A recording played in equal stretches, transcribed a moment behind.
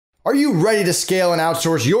Are you ready to scale and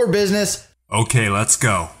outsource your business? Okay, let's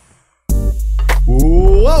go.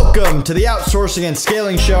 Welcome to the Outsourcing and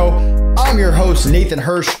Scaling Show. I'm your host, Nathan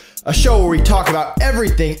Hirsch, a show where we talk about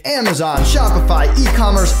everything Amazon, Shopify,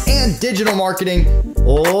 e-commerce, and digital marketing.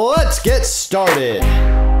 Let's get started.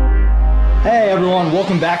 Hey everyone,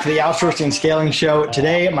 welcome back to the Outsourcing and Scaling Show.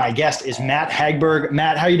 Today, my guest is Matt Hagberg.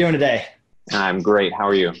 Matt, how are you doing today? I'm great. How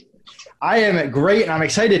are you? I am great, and I'm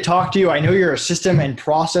excited to talk to you. I know you're a system and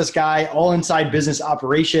process guy, all inside business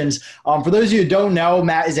operations. For those of you who don't know,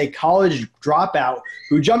 Matt is a college dropout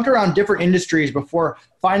who jumped around different industries before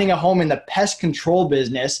finding a home in the pest control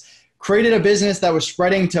business, created a business that was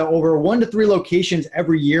spreading to over 1 to 3 locations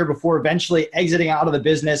every year before eventually exiting out of the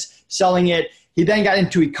business, selling it. He then got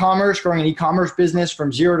into e-commerce, growing an e-commerce business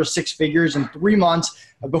from 0 to 6 figures in 3 months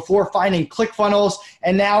before finding ClickFunnels,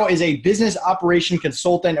 and now is a business operation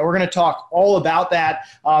consultant. And we're going to talk all about that.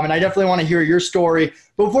 And I definitely want to hear your story.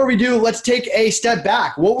 Before we do, let's take a step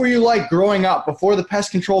back. What were you like growing up before the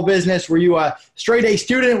pest control business? Were you a straight A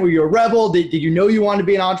student? Were you a rebel? Did you know you wanted to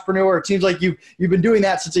be an entrepreneur? It seems like you've been doing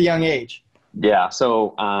that since a young age. Yeah,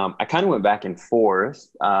 so I kind of went back and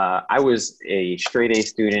forth. I was a straight A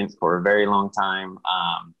student for a very long time.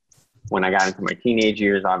 When I got into my teenage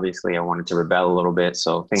years, obviously I wanted to rebel a little bit,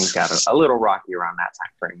 so things got a little rocky around that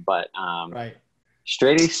time frame. But Right.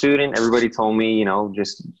 Straight A student, everybody told me,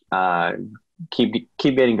 just keep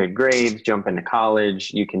getting good grades, jump into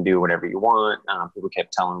college, you can do whatever you want. People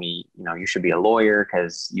kept telling me, you should be a lawyer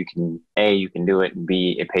because you can do it, and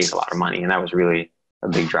B, it pays a lot of money, and that was really a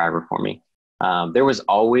big driver for me. There was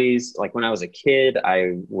always, like when I was a kid,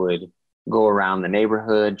 I would go around the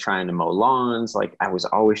neighborhood trying to mow lawns. Like I was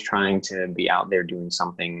always trying to be out there doing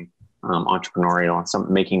something entrepreneurial and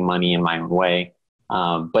making money in my own way.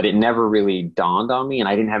 But it never really dawned on me, and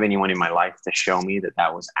I didn't have anyone in my life to show me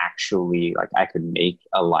that was actually like I could make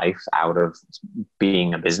a life out of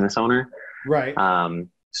being a business owner. Right.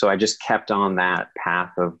 So I just kept on that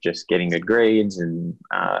path of just getting good grades and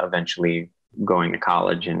eventually going to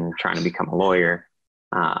college and trying to become a lawyer.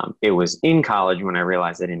 It was in college when I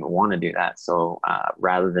realized I didn't want to do that. So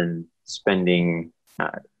rather than spending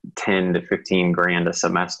 10 to 15 grand a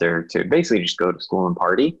semester to basically just go to school and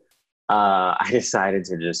party, I decided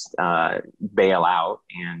to just bail out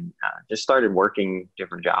and just started working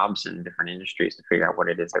different jobs in different industries to figure out what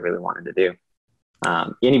it is I really wanted to do.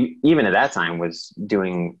 And even at that time was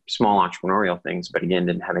doing small entrepreneurial things, but again,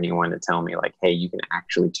 didn't have anyone to tell me like, hey, you can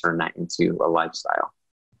actually turn that into a lifestyle.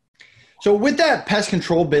 So with that pest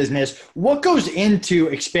control business, what goes into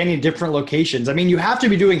expanding different locations? I mean, you have to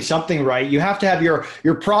be doing something right. You have to have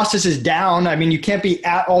your processes down. I mean, you can't be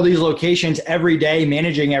at all these locations every day,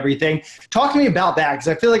 managing everything. Talk to me about that, because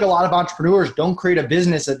I feel like a lot of entrepreneurs don't create a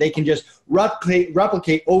business that they can just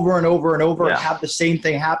replicate over and over and over and have the same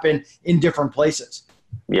thing happen in different places.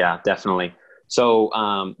 Yeah, definitely. So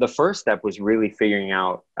the first step was really figuring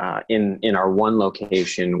out in our one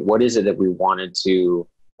location, what is it that we wanted to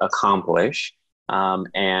accomplish,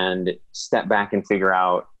 and step back and figure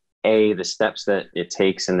out A, the steps that it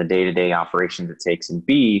takes and the day-to-day operations it takes, and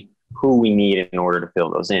B, who we need in order to fill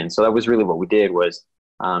those in. So that was really what we did was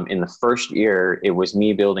in the first year, it was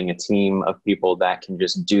me building a team of people that can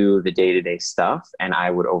just do the day-to-day stuff, and I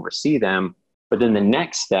would oversee them. But then the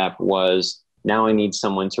next step was, now I need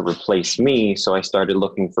someone to replace me. So I started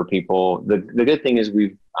looking for people. The good thing is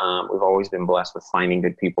we've always been blessed with finding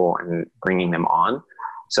good people and bringing them on.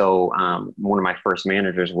 So one of my first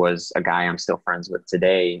managers was a guy I'm still friends with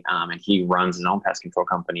today, and he runs his own pest control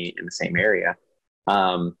company in the same area.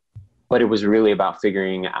 But it was really about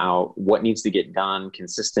figuring out what needs to get done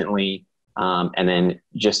consistently, and then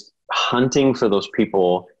just hunting for those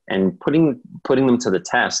people and putting them to the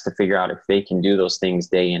test to figure out if they can do those things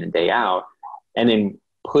day in and day out, and then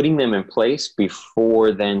putting them in place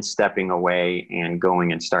before then stepping away and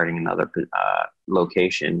going and starting another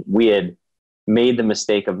location. We had made the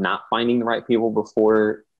mistake of not finding the right people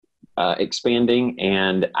before expanding,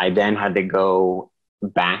 and I then had to go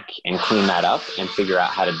back and clean that up and figure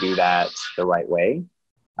out how to do that the right way.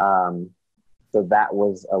 So that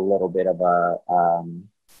was a little bit of a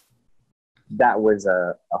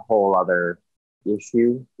whole other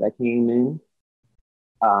issue that came in.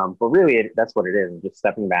 But really, that's what it is, just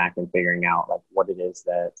stepping back and figuring out like what it is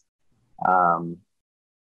that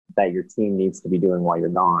your team needs to be doing while you're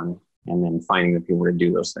gone, and then finding the people to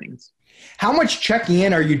do those things. How much checking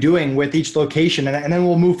in are you doing with each location? And then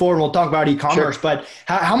we'll move forward and we'll talk about e-commerce, Sure. But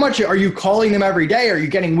how much are you calling them every day? Are you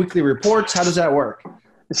getting weekly reports? How does that work?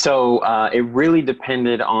 So it really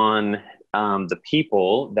depended on the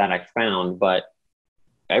people that I found, but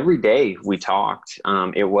every day we talked.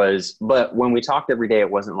 But when we talked every day, it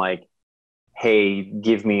wasn't like, hey,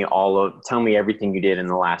 tell me everything you did in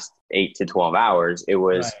the last 8 to 12 hours. It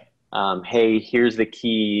was, Right. hey, here's the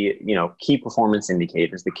key performance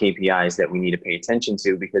indicators, the KPIs that we need to pay attention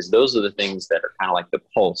to, because those are the things that are kind of like the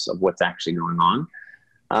pulse of what's actually going on.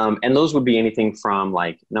 And those would be anything from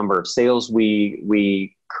like number of sales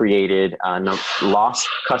we created, lost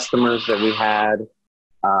customers that we had,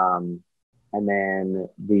 and then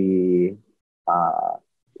the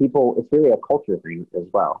people. It's really a culture thing as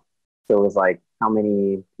well. So it was like, how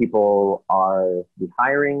many people are we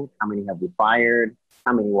hiring? How many have we fired?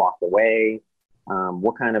 How many walked away?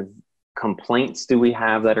 What kind of complaints do we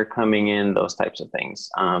have that are coming in? Those types of things.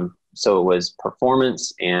 So it was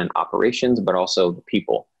performance and operations, but also the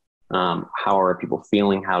people. How are people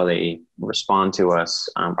feeling? How do they respond to us?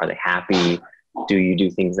 Are they happy? Do you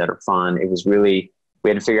do things that are fun? It was really, we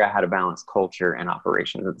had to figure out how to balance culture and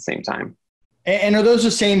operations at the same time. And are those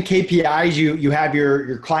the same KPIs you have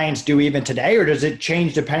your clients do even today, or does it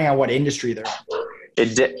change depending on what industry they're in?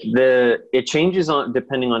 It changes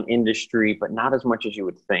depending on industry, but not as much as you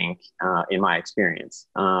would think, in my experience.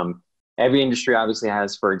 Every industry obviously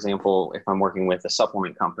has, for example, if I'm working with a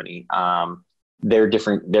supplement company, their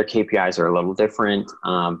KPIs are a little different,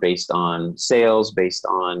 based on sales, based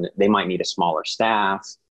on, they might need a smaller staff,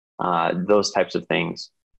 those types of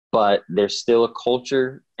things. But there's still a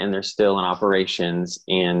culture and there's still an operations.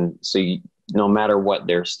 And so no matter what,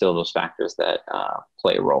 there's still those factors that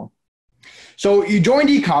play a role. So you joined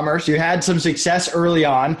e-commerce, you had some success early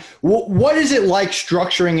on. What is it like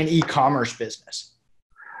structuring an e-commerce business?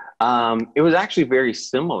 It was actually very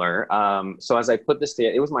similar. So as I put this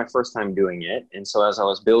together, it was my first time doing it. And so as I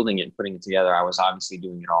was building it and putting it together, I was obviously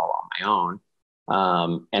doing it all on my own.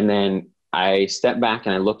 And then I stepped back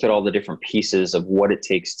and I looked at all the different pieces of what it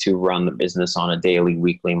takes to run the business on a daily,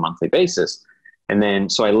 weekly, monthly basis. And then,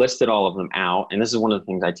 so I listed all of them out. And this is one of the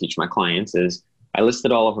things I teach my clients is I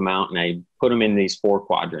listed all of them out and I put them in these 4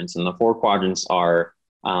 quadrants. And the 4 quadrants are,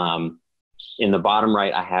 in the bottom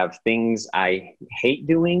right, I have things I hate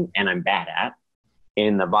doing and I'm bad at.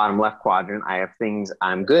 In the bottom left quadrant, I have things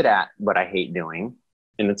I'm good at, but I hate doing.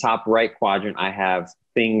 In the top right quadrant, I have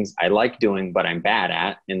things I like doing, but I'm bad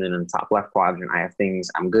at. And then in the top left quadrant, I have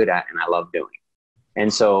things I'm good at and I love doing.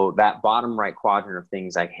 And so that bottom right quadrant of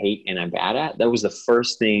things I hate and I'm bad at, that was the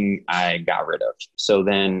first thing I got rid of. So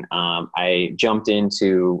then I jumped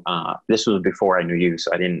into, this was before I knew you,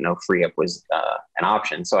 so I didn't know free up was an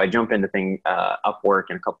option. So I jumped into Upwork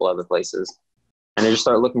and a couple other places. And I just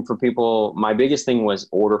started looking for people. My biggest thing was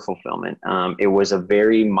order fulfillment. It was a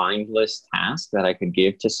very mindless task that I could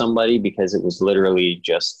give to somebody because it was literally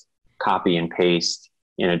just copy and paste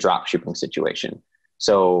in a drop shipping situation.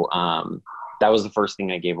 So that was the first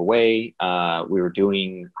thing I gave away. We were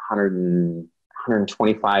doing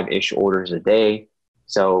 125-ish orders a day.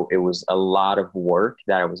 So it was a lot of work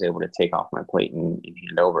that I was able to take off my plate and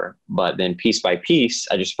hand over. But then piece by piece,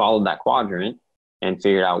 I just followed that quadrant and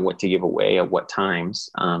figured out what to give away at what times.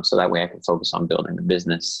 So that way I could focus on building the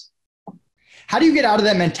business. How do you get out of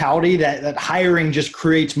that mentality that hiring just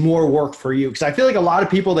creates more work for you? Because I feel like a lot of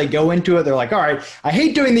people, they go into it, they're like, all right, I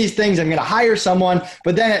hate doing these things, I'm going to hire someone.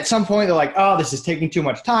 But then at some point they're like, oh, this is taking too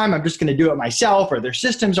much time, I'm just going to do it myself, or their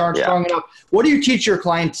systems aren't strong enough. What do you teach your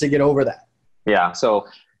clients to get over that? Yeah. So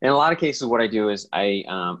in a lot of cases, what I do is I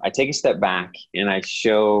take a step back and I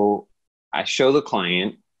show the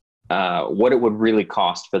client what it would really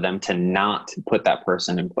cost for them to not put that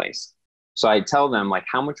person in place. So I tell them, like,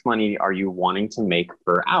 how much money are you wanting to make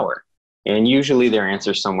per hour? And usually their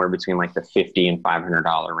answer is somewhere between like the $50 and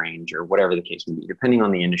 $500 range, or whatever the case may be, depending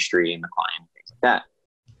on the industry and the client, things like that.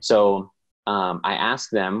 So I ask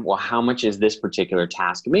them, well, how much is this particular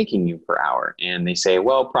task making you per hour? And they say,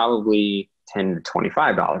 well, probably $10 to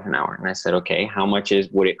 $25 an hour. And I said, okay, how much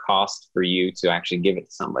would it cost for you to actually give it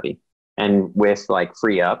to somebody? And with like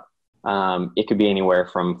free up, it could be anywhere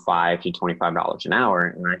from $5 to $25 an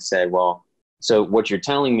hour. And I said, well, so what you're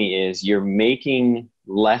telling me is you're making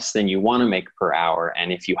less than you want to make per hour.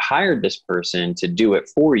 And if you hired this person to do it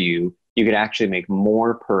for you, you could actually make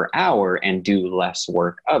more per hour and do less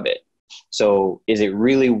work of it. So is it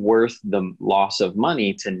really worth the loss of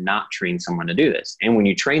money to not train someone to do this? And when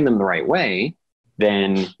you train them the right way,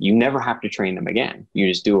 then you never have to train them again. You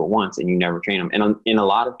just do it once and you never train them. And in a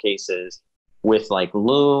lot of cases, with like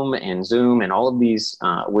Loom and Zoom and all of these,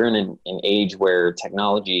 we're in an age where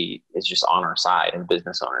technology is just on our side as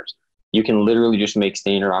business owners. You can literally just make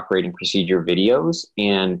standard operating procedure videos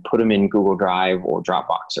and put them in Google Drive or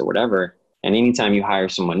Dropbox or whatever. And anytime you hire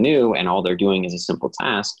someone new and all they're doing is a simple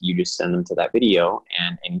task, you just send them to that video.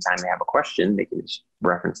 And anytime they have a question, they can just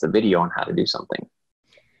reference the video on how to do something.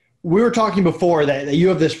 We were talking before that you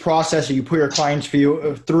have this process that you put your clients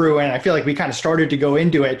through, and I feel like we kind of started to go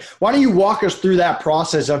into it. Why don't you walk us through that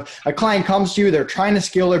process of a client comes to you, they're trying to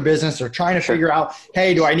scale their business, they're trying to figure out,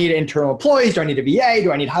 hey, do I need internal employees? Do I need a VA?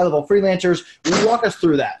 Do I need high-level freelancers? Walk us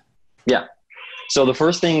through that. Yeah. So the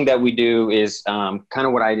first thing that we do is kind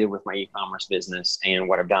of what I did with my e-commerce business and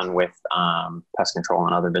what I've done with pest control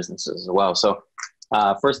and other businesses as well. So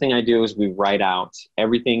first thing I do is we write out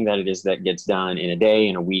everything that it is that gets done in a day,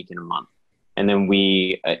 in a week, in a month. And then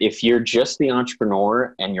if you're just the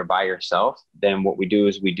entrepreneur and you're by yourself, then what we do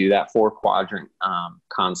is we do that 4-quadrant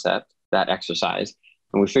concept, that exercise.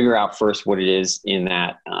 And we figure out first what it is in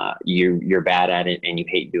that you're bad at it and you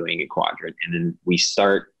hate doing a quadrant. And then we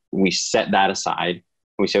set that aside. And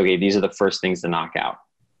we say, okay, these are the first things to knock out.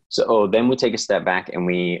 So then we take a step back and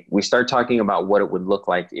we start talking about what it would look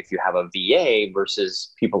like if you have a VA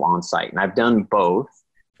versus people on site. And I've done both,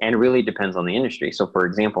 and it really depends on the industry. So for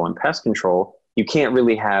example, in pest control, you can't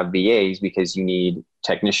really have VAs because you need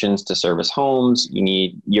technicians to service homes. You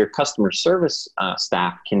need your customer service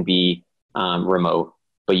staff can be remote,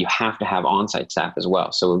 but you have to have on-site staff as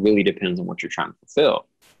well. So it really depends on what you're trying to fulfill.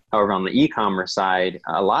 However, on the e-commerce side,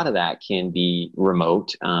 a lot of that can be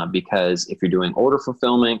remote because if you're doing order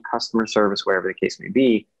fulfillment, customer service, wherever the case may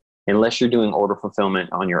be, unless you're doing order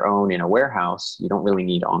fulfillment on your own in a warehouse, you don't really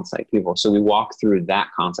need on-site people. So we walk through that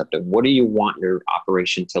concept of what do you want your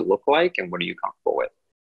operation to look like and what are you comfortable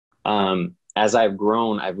with? As I've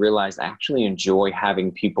grown, I've realized I actually enjoy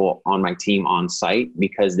having people on my team on site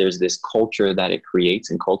because there's this culture that it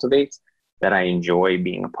creates and cultivates that I enjoy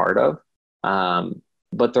being a part of.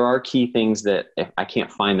 But there are key things that if I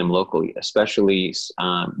can't find them locally, especially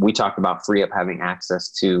we talked about FreeUp having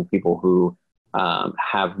access to people who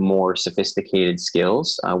have more sophisticated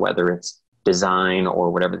skills, whether it's design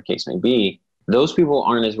or whatever the case may be. Those people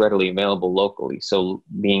aren't as readily available locally. So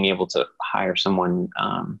being able to hire someone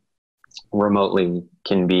remotely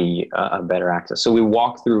can be a better access. So we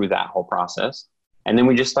walk through that whole process and then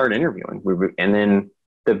we just start interviewing. And then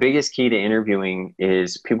the biggest key to interviewing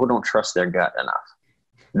is people don't trust their gut enough.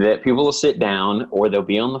 That people will sit down or they'll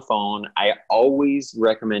be on the phone. I always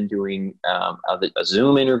recommend doing a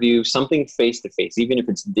Zoom interview, something face-to-face, even if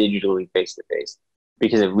it's digitally face-to-face,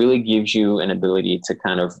 because it really gives you an ability to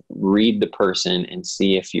kind of read the person and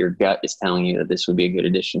see if your gut is telling you that this would be a good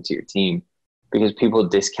addition to your team, because people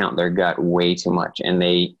discount their gut way too much and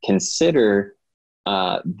they consider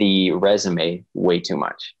the resume way too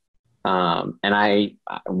much. And I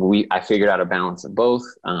figured out a balance of both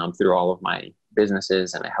through all of my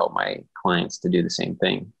businesses, and I help my clients to do the same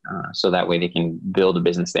thing. So that way they can build a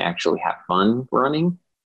business they actually have fun running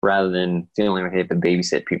rather than feeling like they have to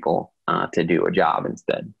babysit people to do a job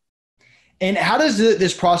instead. And how does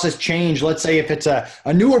this process change? Let's say if it's a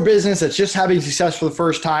newer business that's just having success for the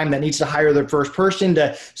first time that needs to hire their first person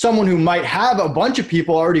to someone who might have a bunch of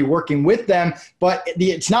people already working with them, but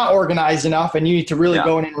it's not organized enough and you need to really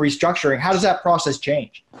go in and restructuring. How does that process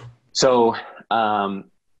change? So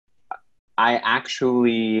I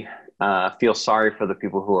actually feel sorry for the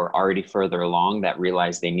people who are already further along that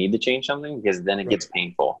realize they need to change something, because then it gets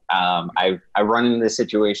painful. I run into this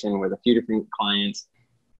situation with a few different clients,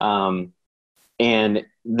 and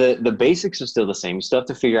the basics are still the same. You still have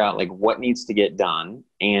to figure out like what needs to get done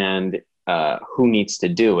and who needs to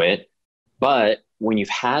do it. But when you've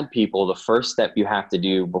had people, the first step you have to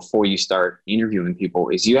do before you start interviewing people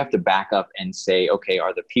is you have to back up and say, okay,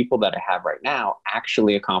 are the people that I have right now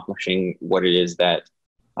actually accomplishing what it is that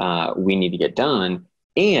we need to get done?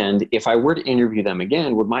 And if I were to interview them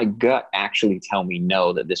again, would my gut actually tell me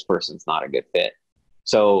no, that this person's not a good fit?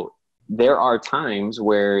 So there are times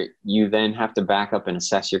where you then have to back up and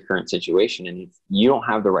assess your current situation. And if you don't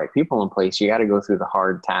have the right people in place, you got to go through the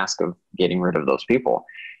hard task of getting rid of those people.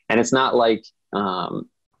 And it's not like,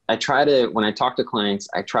 when I talk to clients,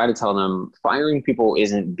 I try to tell them firing people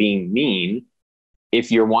isn't being mean.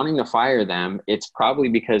 If you're wanting to fire them, it's probably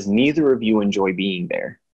because neither of you enjoy being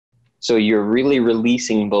there. So you're really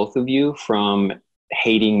releasing both of you from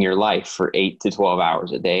hating your life for 8 to 12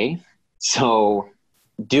 hours a day. So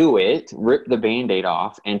do it, rip the Band-Aid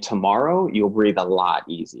off, and tomorrow you'll breathe a lot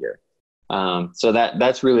easier. So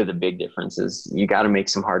that's really the big difference, is you got to make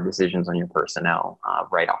some hard decisions on your personnel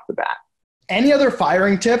right off the bat. Any other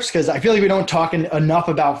firing tips? Because I feel like we don't talk enough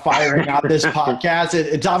about firing on this podcast.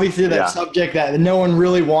 It's obviously that subject that no one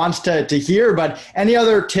really wants to hear, but any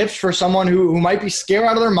other tips for someone who might be scared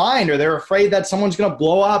out of their mind, or they're afraid that someone's going to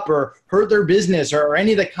blow up or hurt their business, or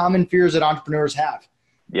any of the common fears that entrepreneurs have?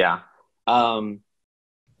 Yeah. Um,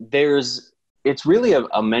 it's really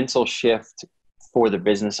a mental shift for the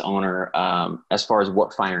business owner, as far as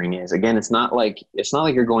what firing is. Again, it's not like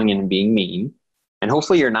you're going in and being mean, and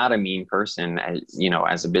hopefully you're not a mean person,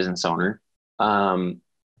 as a business owner.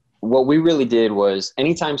 What we really did was,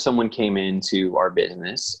 anytime someone came into our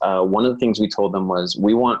business, one of the things we told them was,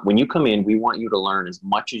 when you come in, we want you to learn as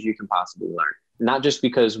much as you can possibly learn. Not just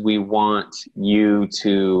because we want you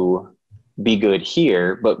to be good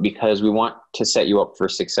here, but because we want to set you up for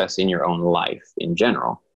success in your own life in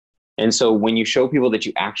general. And so when you show people that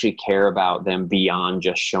you actually care about them beyond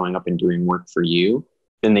just showing up and doing work for you,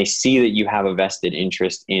 then they see that you have a vested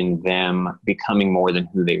interest in them becoming more than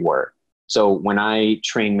who they were. So when I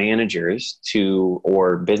train managers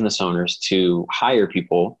or business owners to hire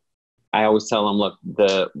people, I always tell them, look,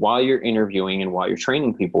 while you're interviewing and while you're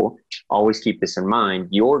training people, always keep this in mind.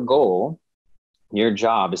 Your goal, your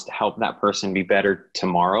job is to help that person be better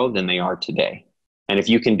tomorrow than they are today. And if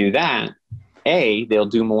you can do that, A, they'll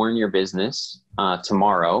do more in your business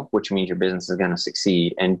tomorrow, which means your business is going to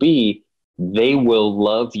succeed. And B, they will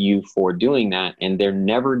love you for doing that. And they're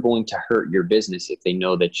never going to hurt your business if they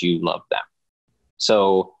know that you love them.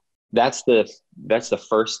 So that's the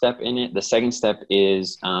first step in it. The second step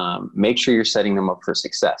is make sure you're setting them up for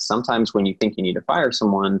success. Sometimes when you think you need to fire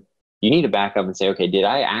someone, you need to back up and say, okay, did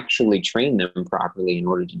I actually train them properly in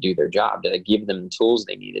order to do their job? Did I give them the tools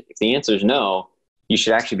they needed? If the answer is no, you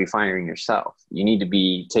should actually be firing yourself. You need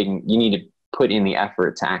to put in the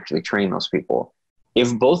effort to actually train those people.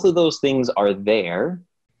 If both of those things are there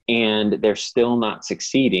and they're still not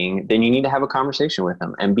succeeding, then you need to have a conversation with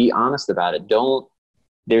them and be honest about it.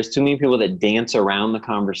 There's too many people that dance around the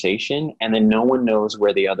conversation and then no one knows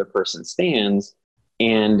where the other person stands.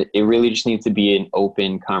 And it really just needs to be an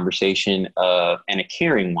open conversation and a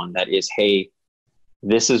caring one that is, hey,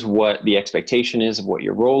 this is what the expectation is of what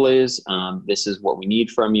your role is. This is what we need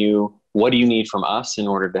from you. What do you need from us in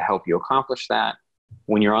order to help you accomplish that?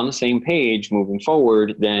 When you're on the same page moving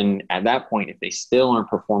forward, then at that point, if they still aren't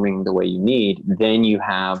performing the way you need, then you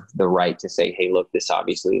have the right to say, hey, look, this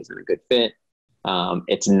obviously isn't a good fit.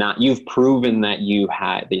 It's not, you've proven that you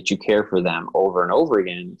care for them over and over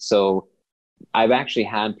again. So I've actually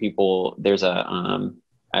had people,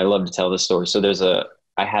 I love to tell this story. So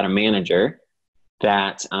I had a manager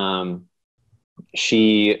that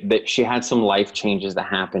she had some life changes that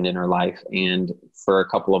happened in her life. And for a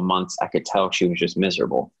couple of months, I could tell she was just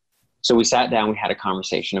miserable. So we sat down, we had a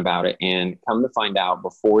conversation about it, and come to find out,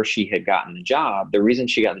 before she had gotten the job, the reason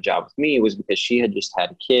she got the job with me was because she had just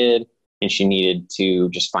had a kid and she needed to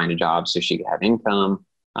just find a job so she could have income.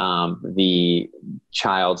 The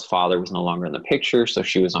child's father was no longer in the picture, so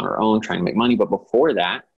she was on her own trying to make money. But before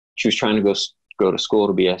that, she was trying to go to school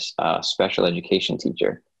to be a special education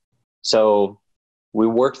teacher. So we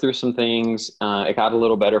worked through some things. It got a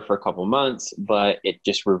little better for a couple months, but it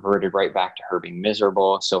just reverted right back to her being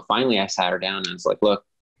miserable. So finally I sat her down and I was like, look,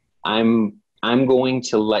 I'm going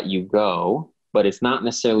to let you go, but it's not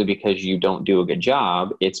necessarily because you don't do a good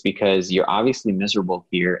job. It's because you're obviously miserable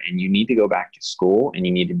here and you need to go back to school and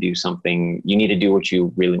you need to do something. You need to do what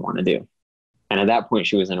you really want to do. And at that point,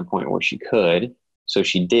 she was in a point where she could. So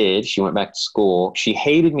she did. She went back to school. She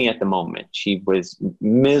hated me at the moment. She was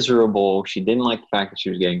miserable. She didn't like the fact that she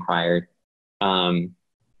was getting fired.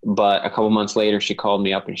 But a couple months later, she called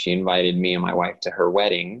me up and she invited me and my wife to her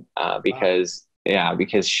wedding because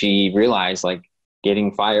she realized like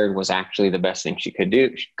getting fired was actually the best thing she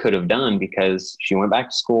could have done, because she went back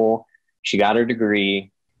to school. She got her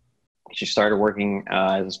degree. She started working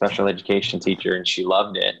as a special education teacher and she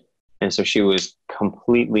loved it. And so she was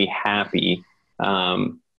completely happy.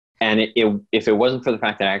 And if it wasn't for the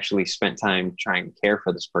fact that I actually spent time trying to care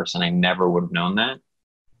for this person, I never would have known that.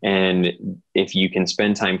 And if you can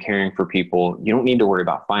spend time caring for people, you don't need to worry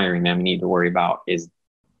about firing them. You need to worry about, is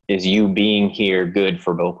you being here good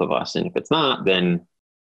for both of us? And if it's not, then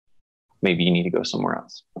maybe you need to go somewhere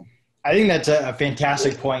else. I think that's a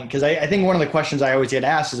fantastic point, because I think one of the questions I always get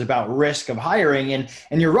asked is about risk of hiring. And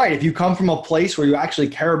you're right. If you come from a place where you actually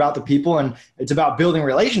care about the people and it's about building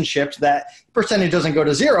relationships, that percentage doesn't go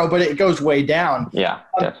to zero, but it goes way down. Yeah,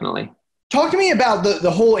 definitely. Talk to me about the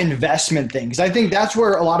whole investment thing, because I think that's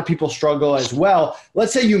where a lot of people struggle as well.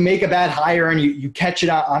 Let's say you make a bad hire and you catch it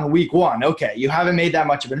on week one. Okay, you haven't made that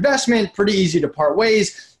much of investment, pretty easy to part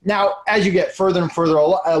ways. Now, as you get further and further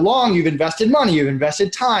along, you've invested money, you've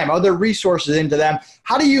invested time, other resources into them.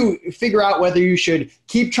 How do you figure out whether you should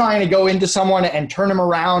keep trying to go into someone and turn them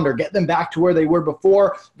around or get them back to where they were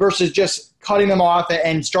before versus just cutting them off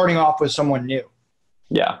and starting off with someone new?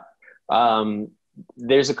 Yeah.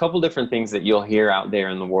 there's a couple different things that you'll hear out there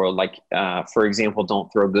in the world. Like, for example,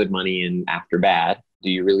 don't throw good money in after bad. Do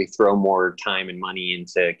you really throw more time and money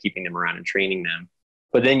into keeping them around and training them?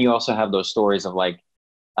 But then you also have those stories of like,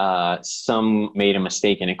 some made a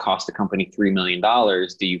mistake and it cost the company $3 million.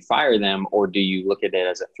 Do you fire them, or do you look at it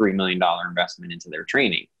as a $3 million investment into their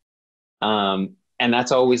training? And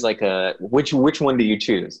that's always like which one do you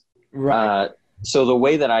choose? Right. So the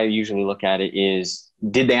way that I usually look at it is,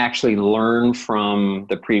 did they actually learn from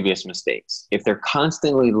the previous mistakes? If they're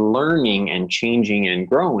constantly learning and changing and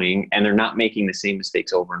growing, and they're not making the same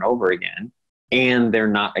mistakes over and over again, and they're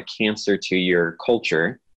not a cancer to your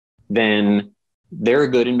culture, then they're a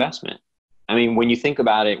good investment. I mean, when you think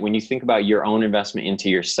about it, when you think about your own investment into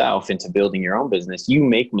yourself, into building your own business, you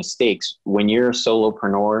make mistakes. When you're a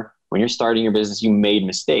solopreneur, when you're starting your business, you made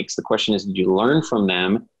mistakes. The question is, did you learn from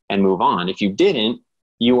them and move on? If you didn't,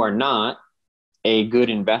 you are not a good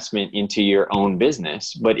investment into your own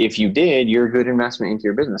business. But if you did, you're a good investment into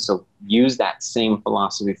your business. So use that same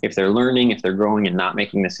philosophy. If they're learning, if they're growing and not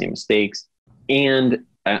making the same mistakes, and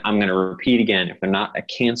I'm going to repeat again, if they're not a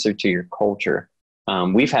cancer to your culture.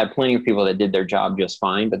 We've had plenty of people that did their job just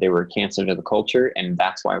fine, but they were a cancer to the culture. And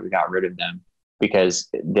that's why we got rid of them, because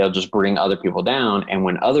they'll just bring other people down. And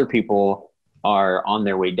when other people are on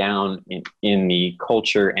their way down in the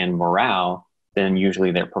culture and morale, then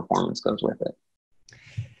usually their performance goes with it.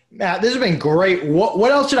 Matt, this has been great.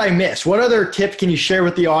 What else did I miss? What other tips can you share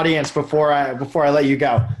with the audience before I let you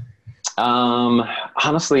go?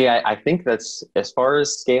 Honestly, I think that's, as far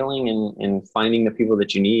as scaling and finding the people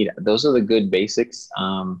that you need, those are the good basics.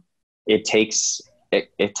 It takes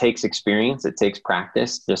experience. It takes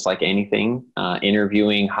practice, just like anything.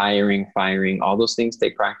 Interviewing, hiring, firing, all those things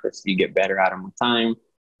take practice. You get better at them with time.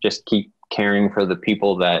 Just keep caring for the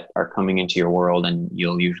people that are coming into your world, and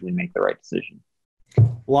you'll usually make the right decision.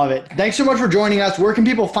 Love it. Thanks so much for joining us. Where can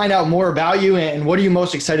people find out more about you, and what are you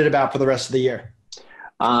most excited about for the rest of the year?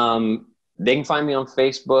 They can find me on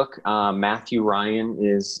Facebook. Matthew Ryan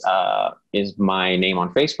is my name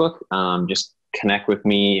on Facebook. Just connect with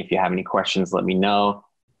me. If you have any questions, let me know.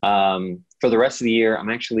 For the rest of the year, I'm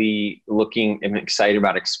excited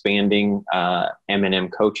about expanding M&M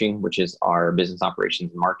Coaching, which is our business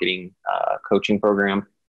operations and marketing coaching program.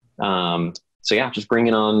 So yeah, just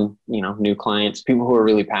bringing on, new clients, people who are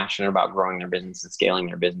really passionate about growing their business and scaling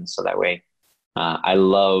their business. So that way, I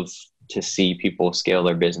love to see people scale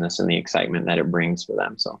their business and the excitement that it brings for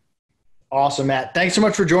them. So awesome, Matt. Thanks so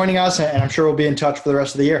much for joining us, and I'm sure we'll be in touch for the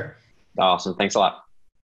rest of the year. Awesome. Thanks a lot.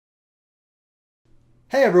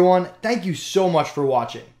 Hey everyone, thank you so much for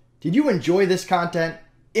watching. Did you enjoy this content?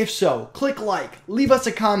 If so, click like, leave us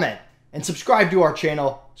a comment, and subscribe to our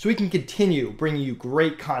channel so we can continue bringing you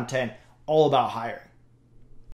great content all about hiring.